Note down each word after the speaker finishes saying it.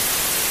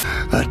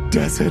A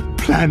desert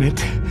planet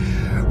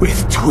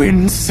with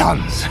twin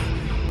suns.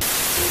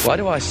 Why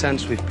do I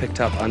sense we've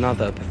picked up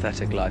another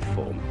pathetic life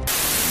form?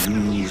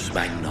 Use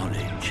my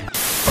knowledge.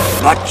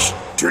 Much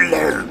to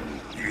learn,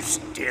 you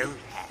still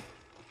have.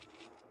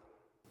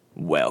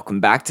 Welcome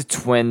back to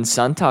Twin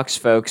Sun Talks,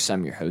 folks.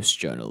 I'm your host,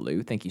 Jonah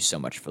Liu. Thank you so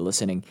much for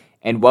listening.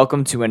 And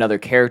welcome to another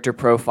character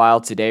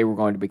profile. Today we're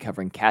going to be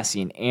covering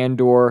Cassian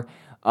Andor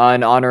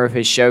in honor of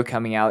his show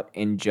coming out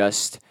in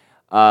just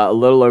a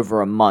little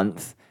over a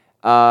month.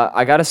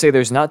 I gotta say,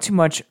 there's not too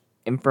much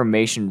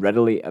information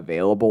readily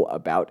available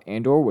about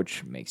Andor,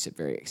 which makes it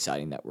very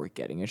exciting that we're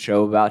getting a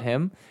show about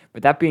him.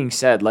 But that being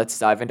said, let's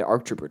dive into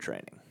ARC Trooper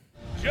training.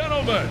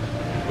 Gentlemen,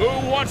 who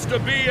wants to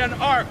be an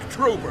ARC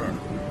Trooper?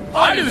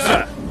 I do,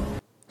 sir!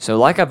 So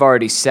like I've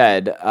already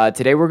said,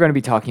 today we're going to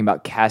be talking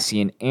about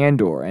Cassian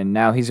Andor, and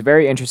now he's a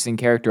very interesting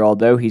character,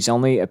 although he's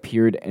only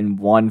appeared in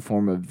one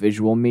form of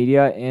visual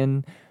media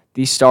in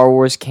the Star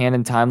Wars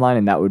canon timeline,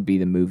 and that would be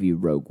the movie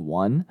Rogue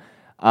One.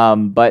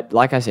 But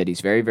like I said, he's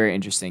very, very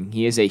interesting.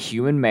 He is a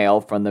human male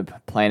from the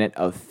planet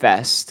of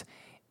Fest,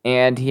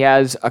 and he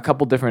has a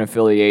couple different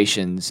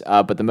affiliations,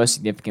 but the most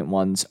significant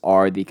ones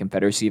are the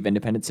Confederacy of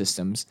Independent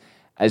Systems,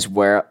 as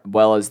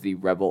well as the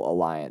Rebel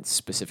Alliance,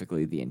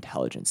 specifically the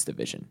Intelligence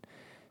Division.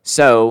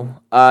 So,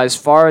 as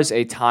far as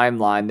a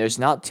timeline, there's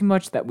not too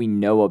much that we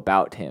know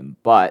about him,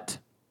 but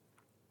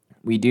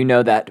we do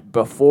know that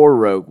before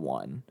Rogue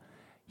One,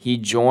 he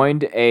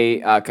joined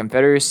a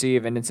Confederacy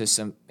of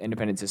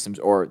Independent Systems,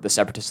 or the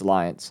Separatist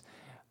Alliance,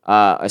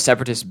 a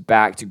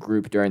Separatist-backed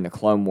group during the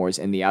Clone Wars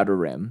in the Outer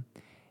Rim,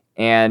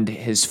 and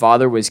his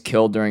father was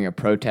killed during a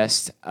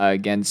protest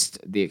against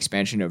the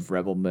expansion of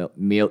rebel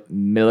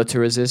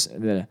militarism.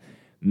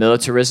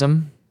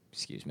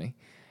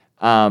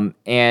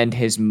 And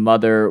his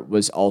mother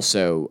was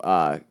also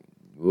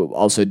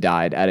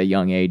died at a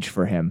young age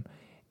for him,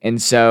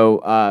 and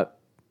so.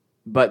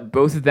 But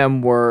both of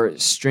them were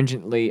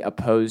stringently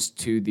opposed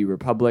to the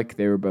Republic.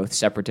 They were both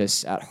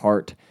separatists at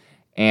heart.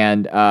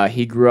 And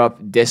he grew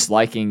up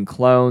disliking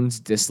clones,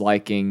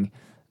 disliking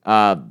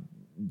the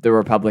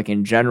Republic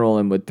in general,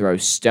 and would throw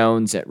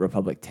stones at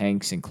Republic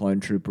tanks and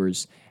clone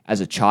troopers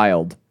as a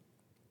child,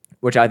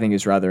 which I think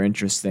is rather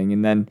interesting.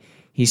 And then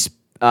he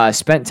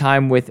spent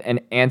time with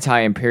an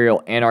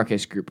anti-imperial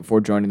anarchist group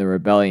before joining the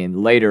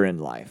rebellion later in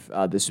life.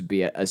 This would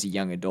be as a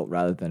young adult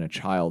rather than a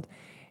child.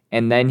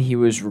 And then he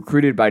was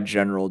recruited by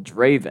General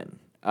Draven,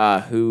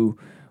 who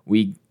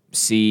we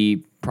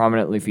see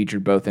prominently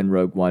featured both in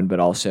Rogue One,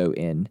 but also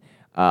in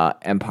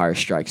Empire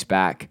Strikes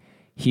Back.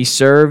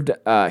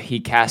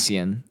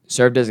 Cassian,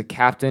 served as a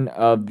captain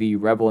of the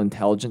Rebel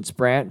Intelligence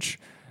Branch.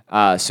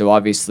 So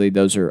obviously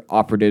those are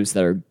operatives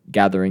that are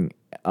gathering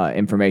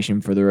information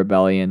for the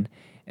rebellion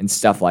and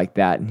stuff like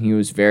that. And he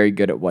was very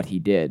good at what he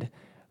did.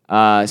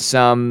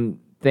 Some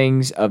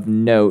things of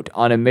note: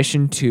 on a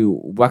mission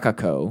to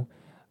Wekako,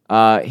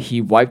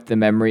 he wiped the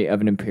memory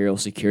of an Imperial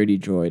security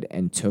droid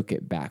and took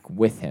it back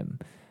with him.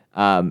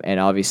 And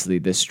obviously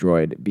this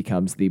droid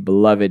becomes the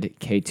beloved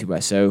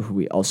K2SO, who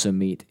we also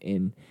meet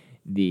in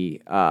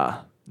the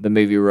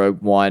movie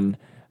Rogue One.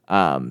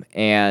 I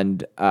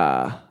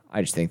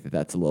just think that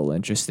that's a little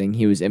interesting.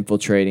 He was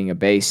infiltrating a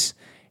base,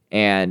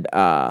 and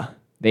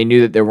they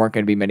knew that there weren't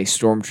going to be many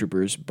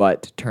stormtroopers,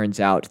 but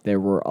turns out there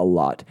were a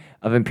lot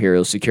of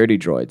Imperial security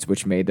droids,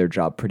 which made their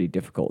job pretty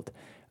difficult.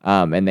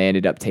 And they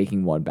ended up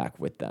taking one back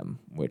with them,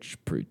 which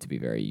proved to be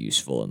very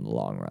useful in the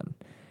long run.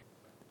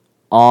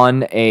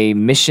 On a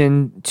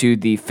mission to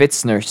the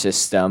Fitzner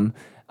system,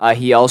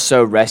 he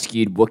also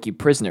rescued Wookiee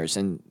prisoners,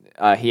 and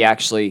he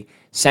actually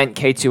sent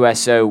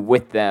K2SO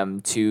with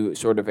them to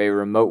sort of a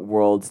remote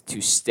world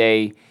to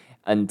stay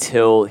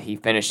until he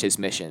finished his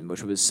mission,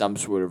 which was some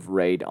sort of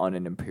raid on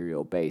an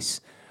Imperial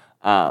base.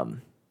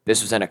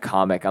 This was in a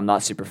comic. I'm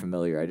not super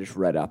familiar. I just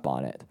read up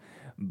on it.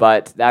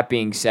 But that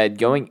being said,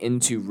 going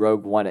into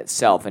Rogue One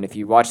itself, and if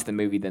you watch the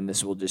movie, then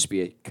this will just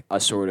be a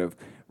sort of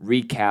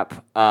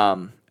recap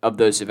of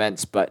those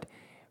events. But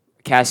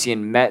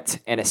Cassian met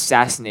and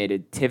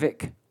assassinated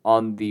Tivik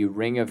on the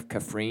Ring of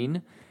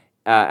Kafrene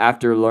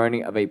after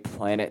learning of a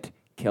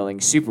planet-killing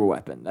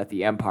superweapon that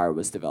the Empire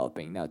was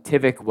developing. Now,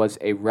 Tivik was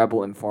a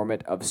rebel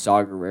informant of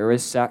Saw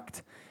Gerrera's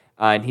sect,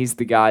 and he's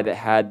the guy that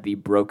had the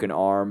broken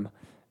arm,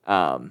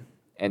 and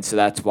so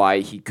that's why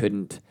he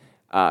couldn't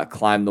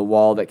climb the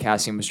wall that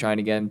Cassian was trying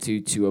to get him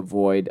to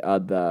avoid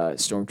the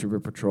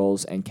stormtrooper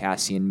patrols, and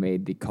Cassian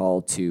made the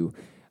call to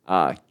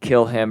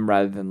kill him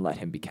rather than let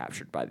him be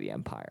captured by the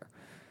Empire.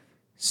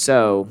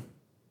 So,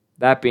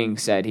 that being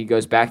said, he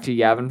goes back to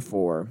Yavin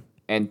 4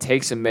 and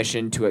takes a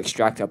mission to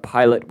extract a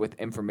pilot with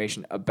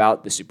information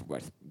about the super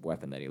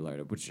weapon that he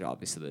learned of, which is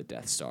obviously the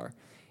Death Star.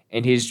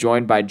 And he's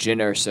joined by Jyn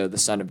Erso, the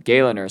son of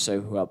Galen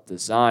Erso, who helped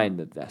design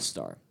the Death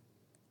Star.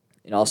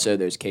 And also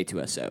there's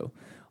K2SO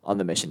on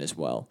the mission as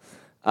well.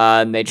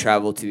 And they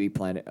travel to the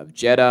planet of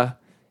Jedha,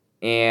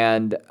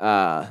 and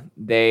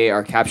they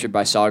are captured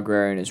by Saw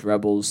Gerrera and his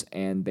rebels,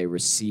 and they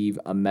receive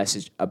a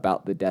message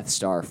about the Death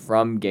Star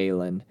from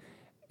Galen,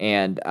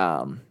 and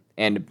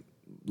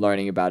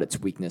learning about its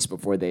weakness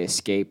before they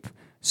escape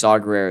Saw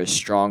Gerrera's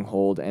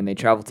stronghold, and they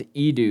travel to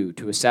Edu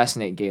to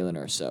assassinate Galen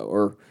Erso,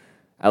 or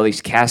at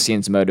least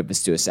Cassian's motive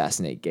is to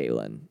assassinate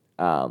Galen.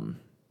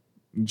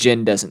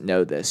 Jin doesn't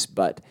know this,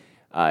 but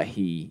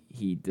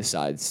he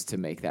decides to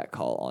make that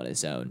call on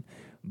his own.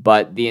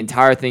 But the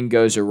entire thing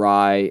goes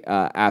awry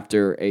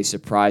after a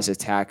surprise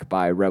attack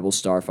by Rebel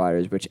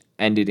starfighters, which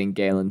ended in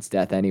Galen's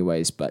death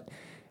anyways. But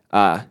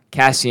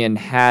Cassian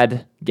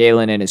had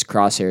Galen in his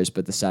crosshairs,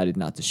 but decided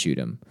not to shoot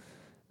him.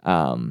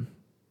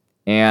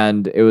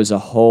 And it was a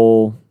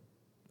whole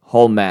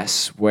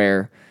mess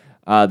where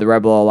the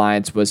Rebel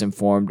Alliance was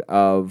informed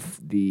of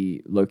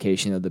the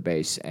location of the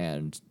base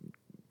and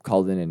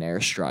called in an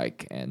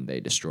airstrike, and they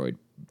destroyed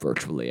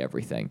virtually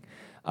everything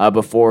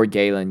before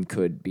Galen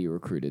could be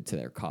recruited to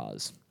their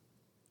cause,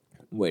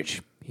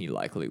 which he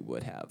likely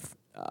would have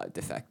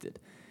defected.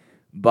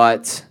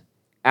 But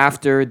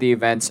after the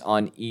events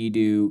on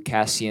Edu,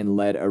 Cassian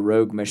led a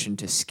rogue mission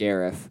to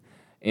Scarif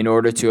in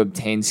order to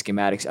obtain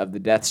schematics of the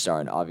Death Star,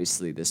 and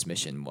obviously this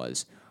mission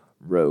was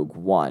Rogue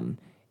One.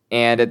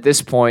 And at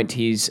this point,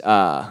 he's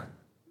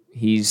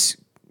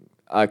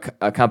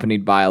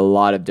accompanied by a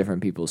lot of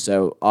different people.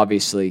 So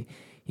obviously,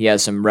 he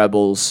has some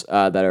rebels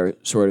that are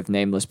sort of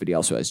nameless, but he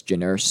also has Jyn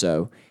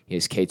Erso. He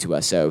has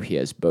K2SO. He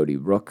has Bodhi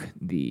Rook,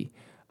 the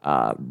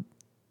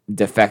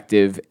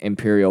defective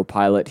Imperial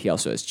pilot. He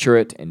also has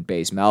Chirrut and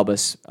Baze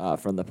Malbus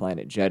from the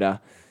planet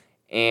Jedha,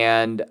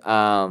 and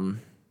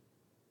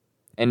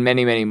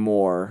many, many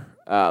more.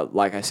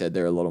 Like I said,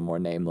 they're a little more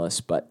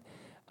nameless, but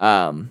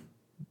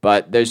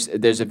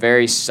there's a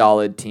very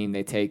solid team.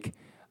 They take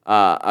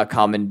a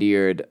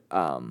commandeered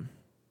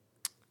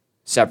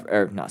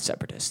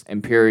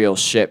Imperial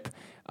ship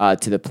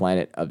to the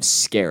planet of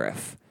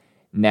Scarif.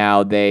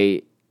 Now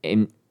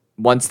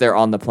once they're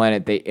on the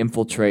planet, they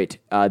infiltrate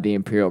the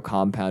Imperial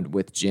compound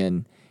with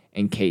Jyn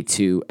and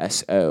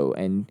K2SO,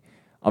 and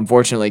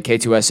unfortunately,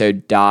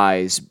 K2SO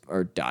dies,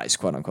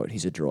 quote unquote.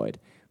 He's a droid.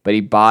 But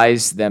he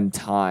buys them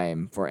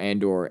time for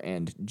Andor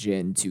and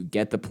Jyn to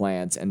get the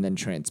plans and then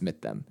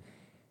transmit them.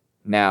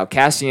 Now,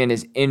 Cassian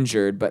is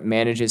injured, but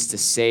manages to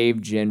save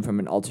Jyn from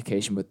an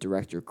altercation with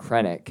Director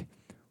Krennic,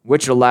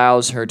 which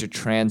allows her to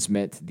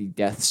transmit the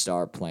Death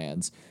Star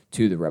plans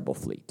to the Rebel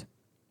fleet.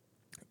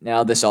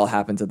 Now, this all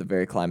happens at the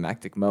very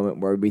climactic moment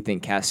where we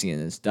think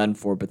Cassian is done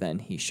for, but then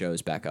he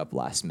shows back up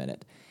last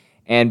minute.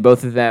 And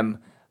both of them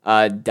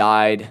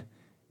died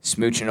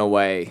smooching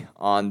away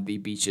on the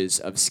beaches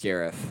of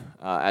Scarif,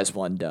 as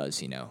one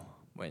does,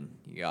 when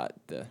you got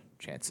the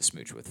chance to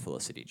smooch with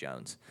Felicity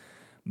Jones.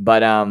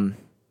 But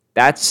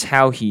that's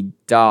how he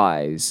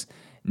dies.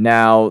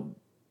 Now,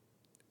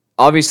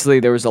 obviously,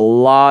 there was a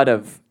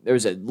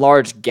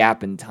large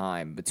gap in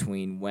time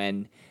between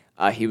when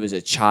he was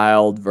a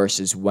child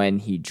versus when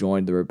he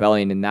joined the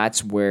rebellion, and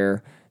that's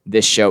where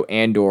this show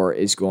Andor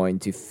is going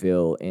to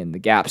fill in the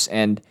gaps.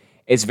 And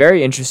it's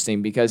very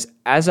interesting because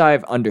as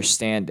I've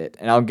understand it,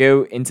 and I'll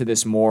go into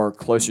this more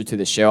closer to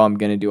the show, I'm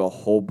going to do a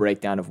whole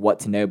breakdown of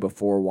what to know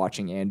before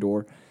watching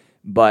Andor.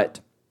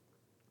 But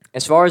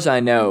as far as I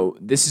know,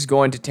 this is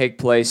going to take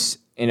place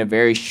in a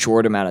very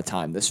short amount of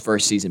time, this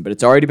first season, but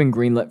it's already been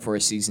greenlit for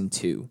a season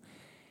 2.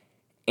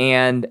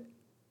 And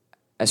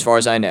as far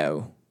as I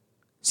know,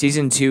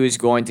 season 2 is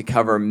going to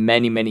cover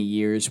many, many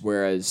years,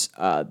 whereas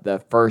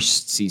the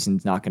first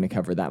season's not going to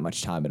cover that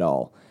much time at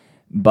all.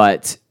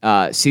 But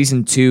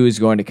season 2 is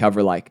going to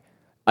cover like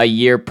a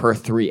year per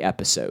 3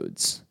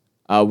 episodes,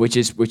 which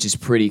is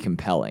pretty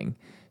compelling.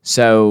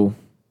 So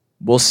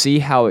we'll see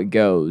how it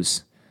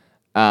goes.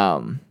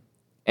 And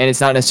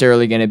it's not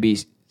necessarily going to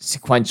be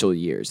sequential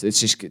years. It's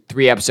just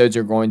 3 episodes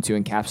are going to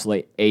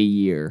encapsulate a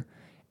year,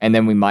 and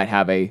then we might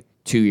have a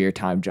 2-year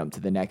time jump to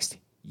the next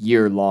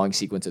year-long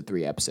sequence of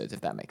 3 episodes, if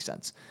that makes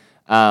sense.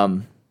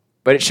 But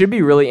it should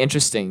be really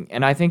interesting,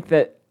 and I think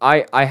that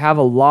I have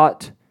a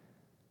lot...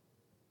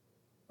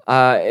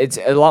 it's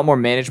a lot more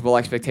manageable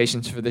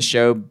expectations for the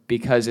show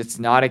because it's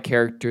not a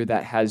character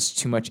that has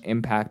too much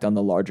impact on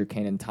the larger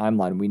canon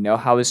timeline. We know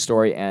how his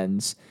story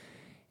ends,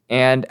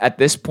 and at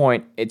this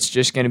point, it's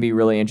just going to be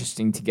really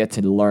interesting to get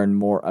to learn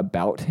more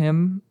about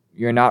him.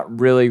 You're not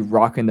really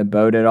rocking the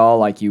boat at all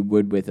like you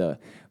would with a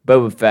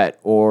Boba Fett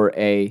or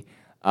a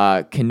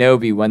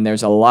Kenobi when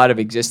there's a lot of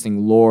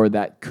existing lore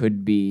that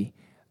could be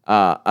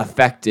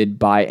affected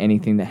by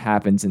anything that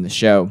happens in the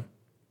show.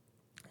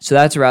 So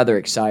that's rather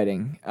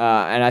exciting,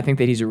 and I think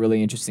that he's a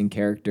really interesting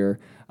character.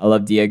 I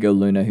love Diego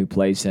Luna, who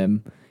plays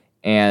him,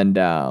 and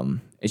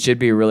it should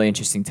be a really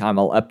interesting time.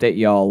 I'll update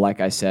y'all, like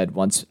I said,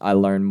 once I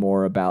learn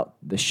more about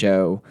the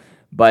show,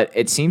 but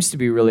it seems to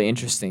be really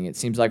interesting. It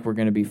seems like we're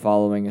going to be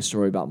following a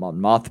story about Mon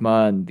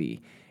Mothma and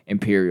the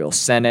Imperial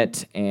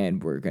Senate,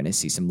 and we're going to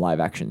see some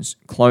live-action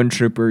clone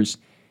troopers.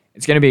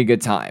 It's going to be a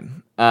good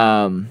time.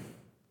 But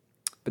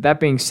that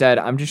being said,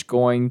 I'm just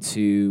going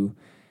to...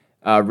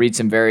 read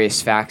some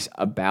various facts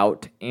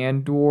about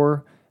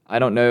Andor. I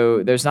don't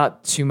know. There's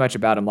not too much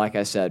about him, like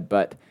I said,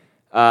 but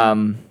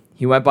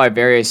he went by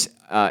various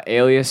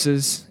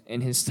aliases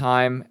in his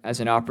time as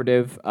an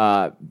operative,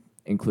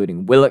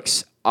 including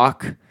Willix,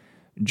 Ock,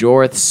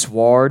 Jorith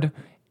Sward,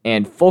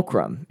 and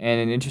Fulcrum.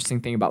 And an interesting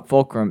thing about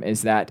Fulcrum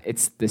is that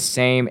it's the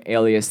same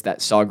alias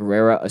that Saw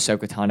Gerrera,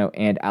 Ahsoka Tano,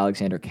 and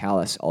Alexander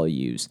Callis all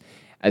use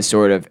as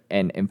sort of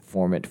an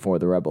informant for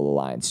the Rebel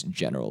Alliance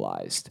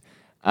generalized.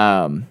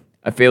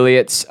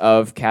 Affiliates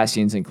of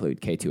Cassian's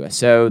include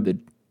K2SO, the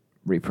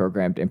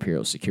reprogrammed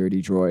Imperial security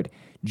droid,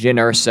 Jyn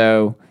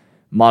Erso,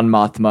 Mon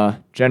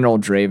Mothma, General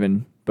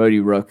Draven,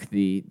 Bodhi Rook,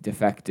 the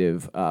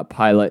defective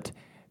pilot,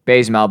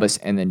 Baze Malbus,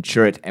 and then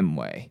Chirrut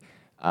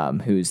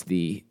Îmwe, who's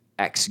the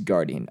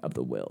ex-Guardian of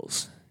the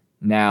Wills.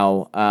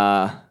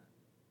 Now,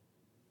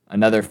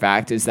 another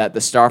fact is that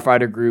the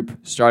starfighter group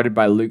started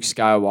by Luke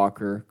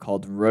Skywalker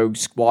called Rogue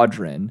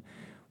Squadron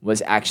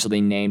was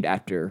actually named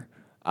after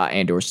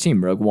Andor's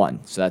team, Rogue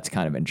One. So that's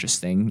kind of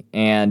interesting.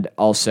 And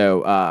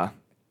also,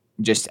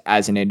 just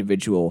as an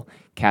individual,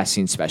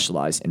 Cassian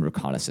specialized in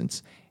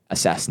reconnaissance,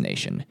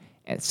 assassination,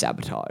 and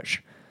sabotage.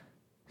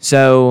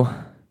 So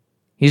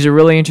he's a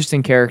really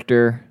interesting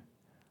character.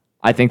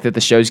 I think that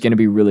the show's going to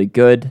be really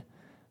good.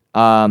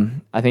 I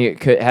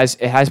think it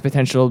has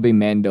potential to be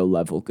Mando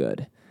level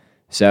good.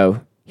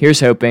 So here's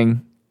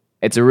hoping.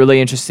 It's a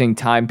really interesting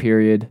time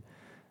period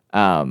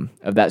of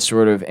that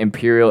sort of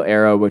Imperial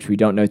era, which we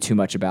don't know too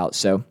much about.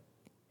 So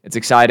it's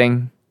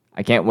exciting.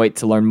 I can't wait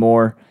to learn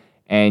more,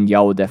 and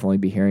y'all will definitely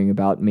be hearing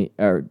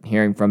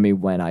from me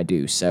when I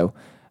do. So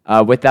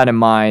with that in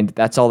mind,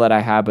 that's all that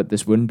I have. But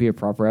this wouldn't be a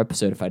proper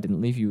episode if I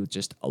didn't leave you with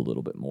just a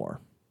little bit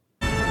more.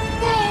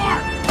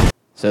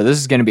 So this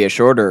is going to be a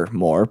shorter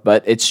more,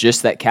 but it's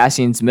just that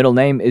Cassian's middle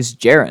name is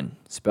Jeron,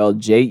 spelled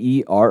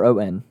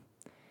Jeron,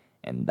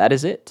 and that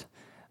is it.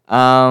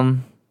 But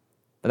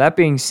that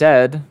being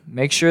said,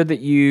 make sure that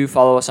you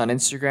follow us on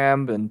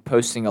Instagram. Been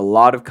posting a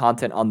lot of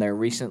content on there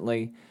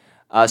recently,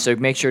 so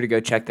make sure to go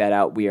check that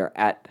out. We are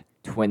at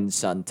Twin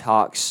Sun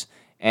Talks,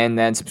 and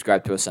then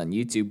subscribe to us on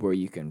YouTube, where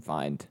you can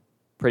find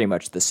pretty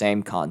much the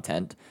same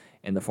content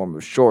in the form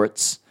of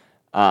shorts,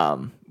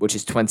 which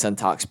is Twin Sun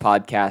Talks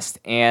Podcast.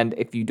 And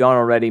if you don't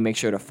already, make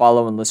sure to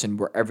follow and listen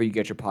wherever you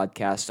get your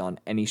podcast on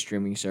any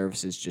streaming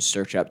services. Just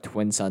search up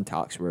Twin Sun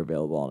Talks. We're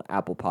available on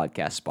Apple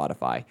Podcasts,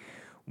 Spotify,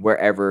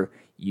 wherever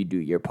you do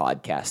your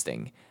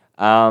podcasting.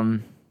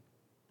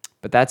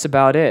 But that's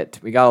about it.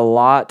 We got a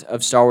lot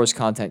of Star Wars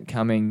content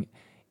coming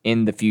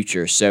in the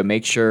future, so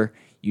make sure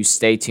you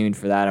stay tuned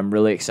for that. I'm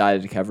really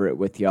excited to cover it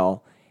with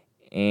y'all.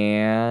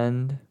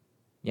 And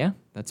yeah,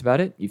 that's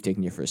about it. You've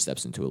taken your first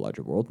steps into a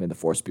larger world. May the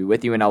Force be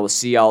with you, and I will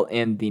see y'all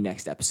in the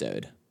next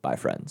episode. Bye,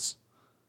 friends.